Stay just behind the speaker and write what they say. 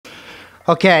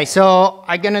Okay, so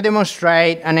I'm gonna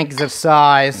demonstrate an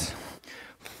exercise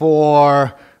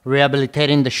for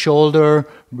rehabilitating the shoulder,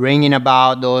 bringing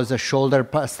about those shoulder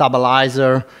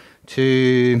stabilizer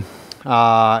to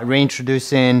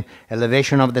reintroducing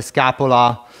elevation of the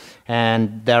scapula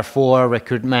and therefore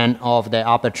recruitment of the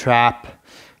upper trap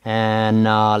and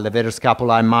levator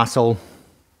scapulae muscle.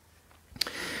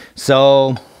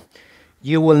 So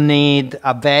you will need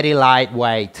a very light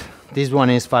weight. This one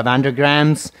is 500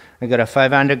 grams. I got a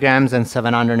 500 grams and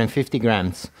 750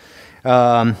 grams.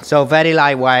 So very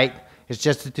lightweight. It's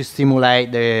just to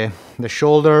stimulate the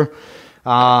shoulder.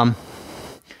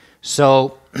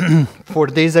 So for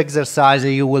this exercise,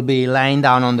 you will be laying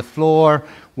down on the floor,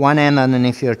 one hand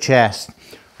underneath your chest.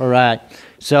 All right.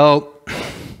 So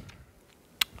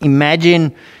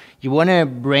imagine you want to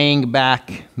bring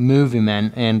back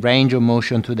movement and range of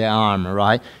motion to the arm,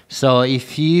 right? So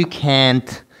if you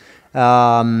can't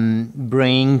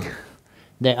bring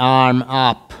the arm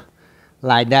up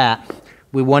like that,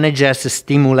 we want to just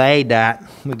stimulate that.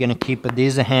 We're going to keep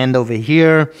this hand over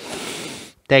here,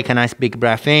 take a nice big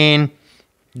breath in,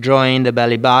 draw in the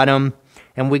belly button,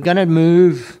 and we're going to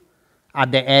move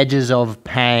at the edges of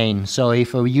pain. So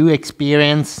if you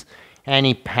experience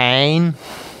any pain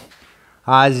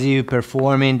as you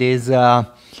performing this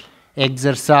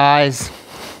exercise,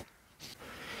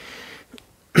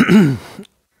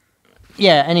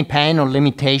 yeah, any pain or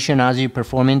limitation as you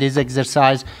performing this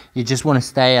exercise, you just want to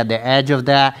stay at the edge of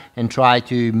that and try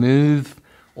to move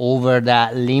over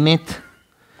that limit,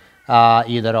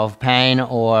 either of pain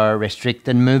or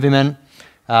restricted movement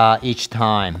each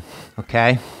time,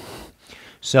 okay?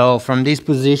 So from this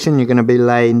position, you're going to be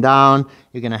laying down.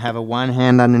 You're going to have one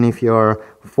hand underneath your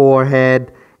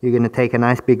forehead. You're going to take a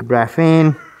nice big breath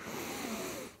in,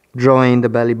 draw in the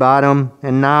belly button,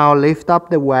 and now lift up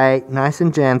the weight nice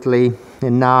and gently,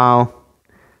 and now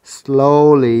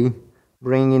slowly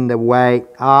bringing the weight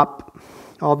up,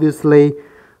 obviously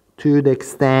to the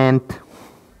extent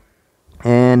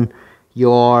and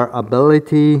your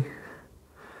ability.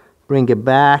 Bring it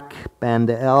back, bend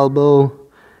the elbow,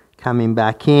 coming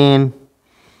back in,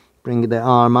 bring the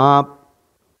arm up.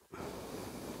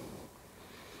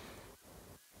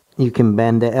 You can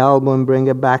bend the elbow and bring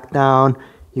it back down.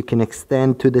 You can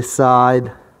extend to the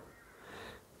side.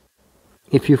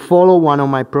 If you follow one of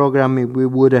my programs, we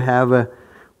would have a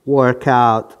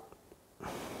workout.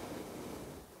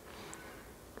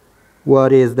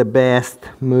 What is the best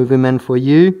movement for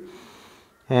you?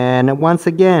 And once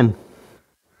again,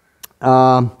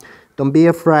 don't be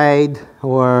afraid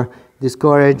or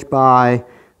discouraged by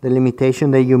the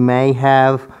limitation that you may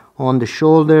have on the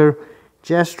shoulder.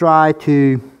 Just try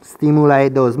to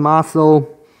stimulate those muscles.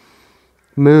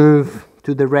 Move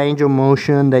to the range of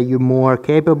motion that you're more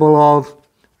capable of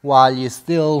while you're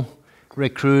still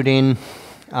recruiting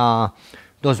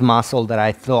those muscles that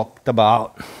I talked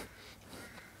about.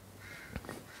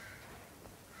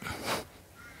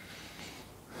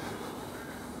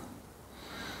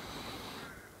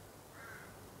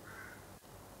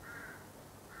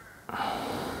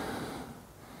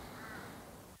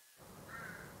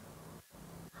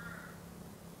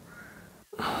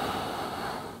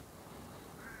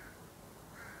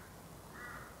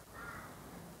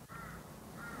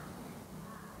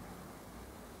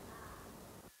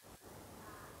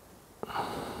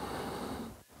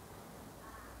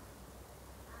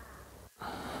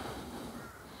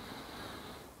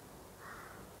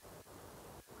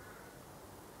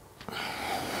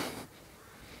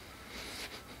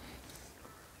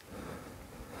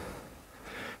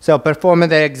 So perform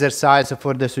the exercise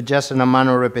for the suggested amount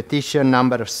of repetition,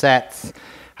 number of sets,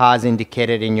 as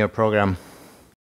indicated in your program.